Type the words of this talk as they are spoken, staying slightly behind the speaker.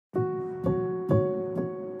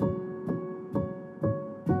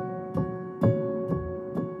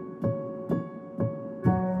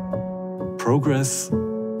Progress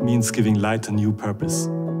means giving light a new purpose.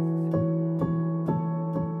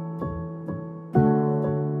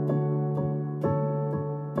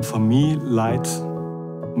 For me, light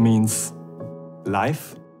means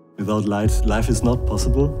life. Without light, life is not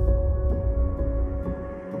possible.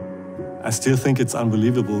 I still think it's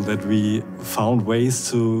unbelievable that we found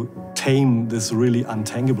ways to tame this really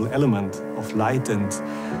untangible element of light and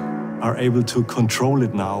are able to control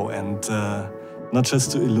it now, and not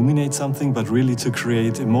just to illuminate something, but really to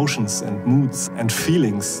create emotions and moods and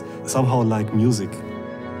feelings, somehow like music.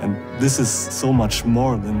 And this is so much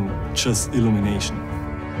more than just illumination.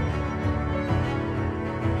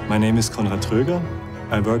 My name is Konrad Tröger.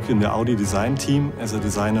 I work in the Audi design team as a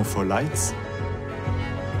designer for lights.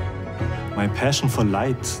 My passion for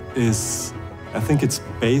light is, I think it's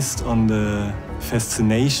based on the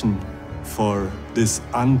fascination for this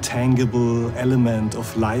untangible element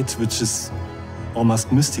of light, which is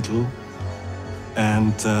almost mystical.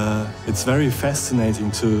 And it's very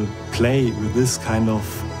fascinating to play with this kind of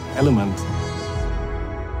element.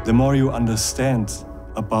 The more you understand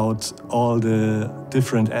about all the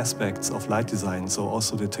different aspects of light design, so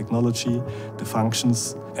also the technology, the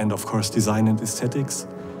functions, and of course design and aesthetics,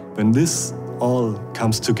 when this all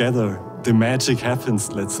comes together, the magic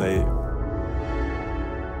happens, let's say.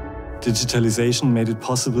 Digitalization made it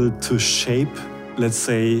possible to shape, let's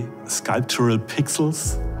say, sculptural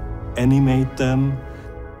pixels, animate them,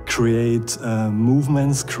 create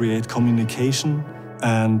movements, create communication.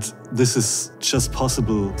 And this is just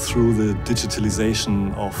possible through the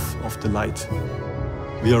digitalization of the light.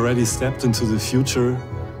 We already stepped into the future.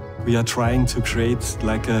 We are trying to create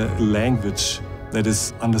like a language that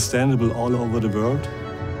is understandable all over the world.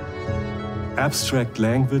 Abstract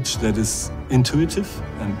language that is intuitive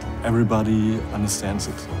and everybody understands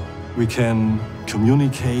it. We can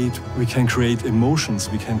communicate, we can create emotions,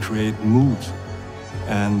 we can create mood.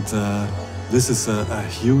 And this is a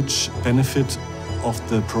huge benefit of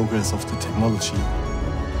the progress of the technology.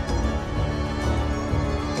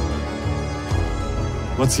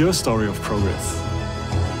 What's your story of progress?